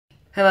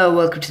Hello,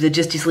 welcome to the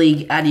Justice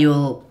League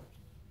annual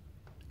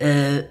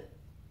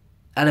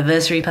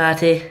anniversary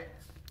party.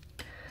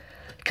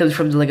 It comes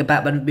from the Lego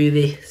Batman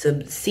movie.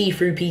 Some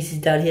see-through pieces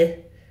down here.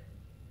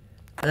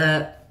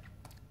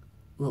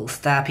 Little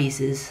star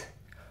pieces.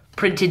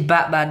 Printed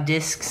Batman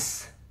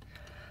discs.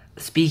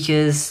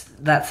 Speakers.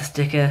 That's a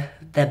sticker.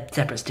 They're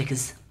separate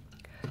stickers.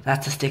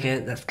 That's a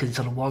sticker. That's because it's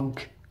on a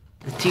wonk.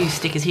 There's two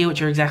stickers here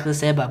which are exactly the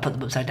same, but I put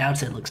them upside down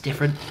so it looks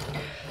different.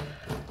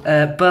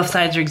 Both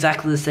sides are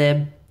exactly the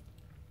same.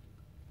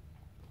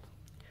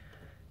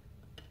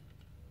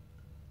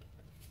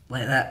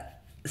 Like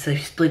that. So if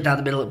you split down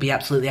the middle, it'd be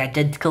absolutely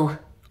identical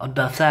on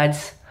both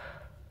sides,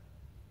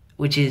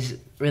 which is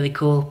really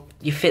cool.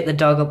 You fit the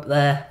dog up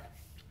there,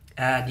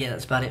 and yeah,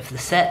 that's about it for the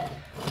set.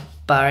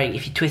 Barring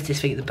if you twist this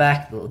thing at the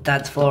back, the little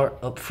dance floor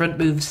up front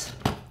moves.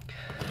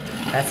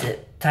 That's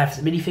it. Time for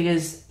some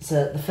minifigures.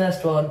 So the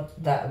first one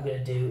that I'm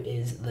going to do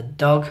is the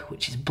dog,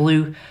 which is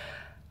blue.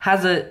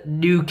 Has a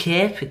new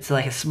cape. It's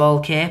like a small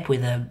cape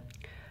with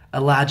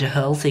a larger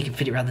hull, so you can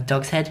fit it around the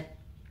dog's head.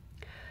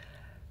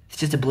 It's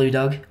just a blue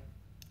dog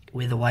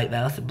with a white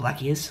mouth and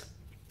black ears.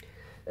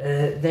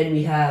 Then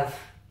we have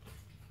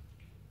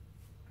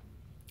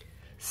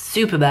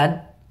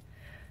Superman.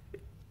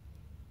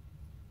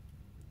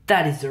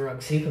 That is the wrong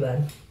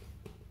Superman.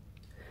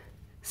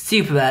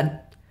 Superman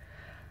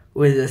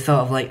with a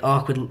sort of like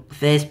awkward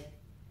face,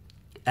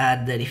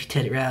 and then if you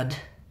turn it around,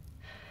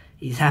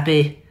 he's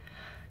happy.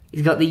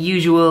 He's got the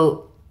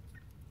usual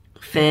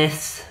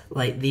face,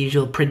 like the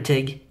usual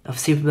printing of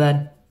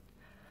Superman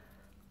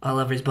all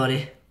over his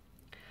body.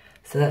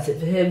 So that's it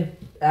for him.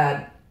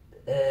 And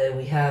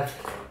we have,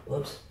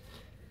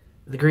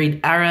 the Green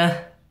Arrow,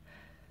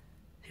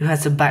 who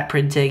has some back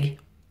printing,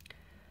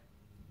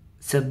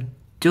 some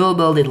dual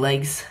molded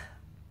legs.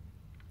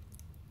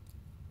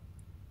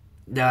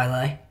 No, I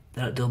lie.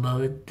 They're not dual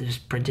molded, they're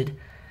just printed.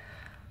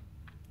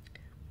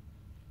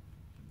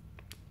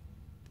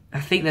 I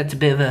think that's a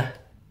bit of a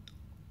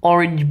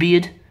orange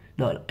beard,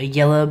 not a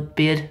yellow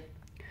beard.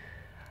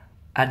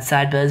 And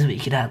sideburns, but you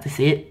can hardly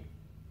see it.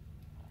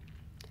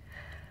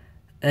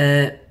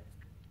 And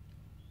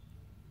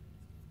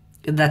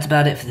that's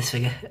about it for this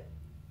figure.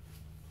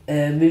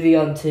 Moving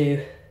on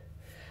to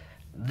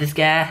this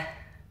guy.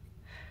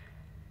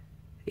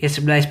 He has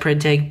some nice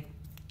printing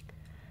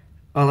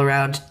all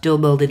around, dual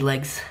molded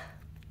legs.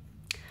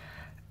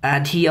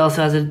 And he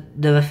also has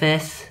another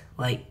face,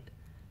 like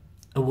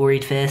a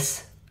worried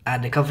face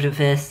and a confident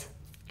face.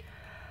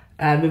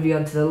 And moving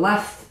on to the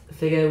last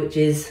figure, which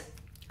is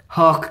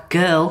Hawk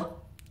Girl,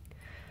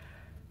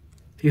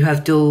 who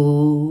has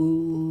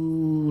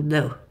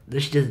no,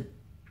 she doesn't.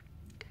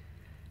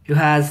 Who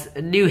has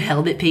a new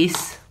helmet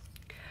piece,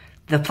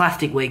 the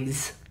plastic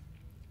wings,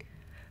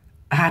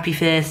 a happy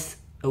face,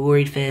 a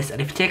worried face,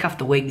 and if you take off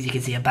the wings, you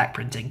can see a back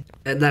printing.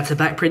 And that's a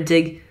back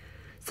printing.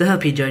 So I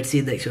hope you enjoyed. See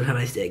you next one. Have a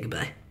nice day.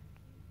 Goodbye.